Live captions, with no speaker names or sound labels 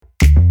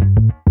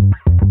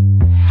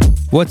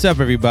What's up,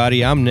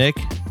 everybody? I'm Nick.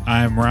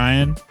 I'm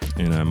Ryan.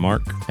 And I'm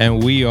Mark.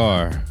 And we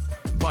are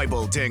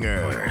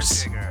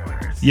Bibledingers.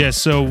 Yes,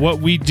 so what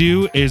we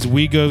do is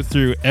we go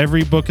through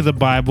every book of the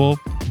Bible,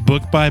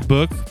 book by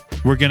book.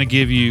 We're going to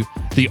give you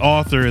the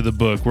author of the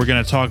book. We're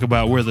going to talk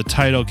about where the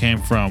title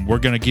came from. We're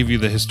going to give you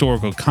the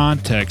historical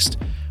context.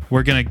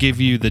 We're going to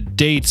give you the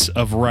dates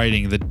of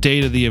writing, the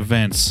date of the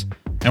events,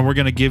 and we're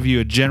going to give you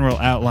a general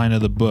outline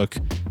of the book.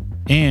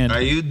 And How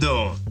you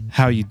doing?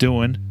 how you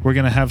doing? We're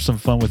going to have some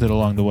fun with it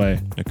along the way.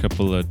 A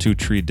couple of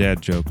two-tree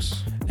dad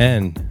jokes.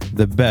 and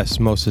the best,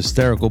 most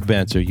hysterical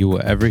banter you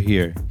will ever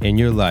hear in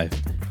your life,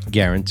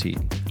 guaranteed.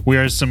 We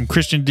are some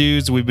Christian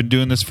dudes. We've been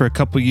doing this for a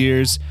couple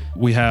years.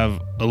 We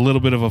have a little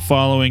bit of a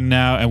following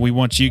now, and we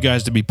want you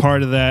guys to be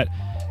part of that.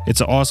 It's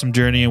an awesome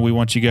journey, and we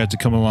want you guys to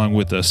come along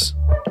with us.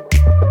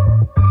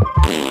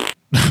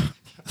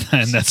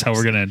 And that's how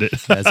we're going to end it.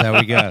 That's how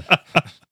we got.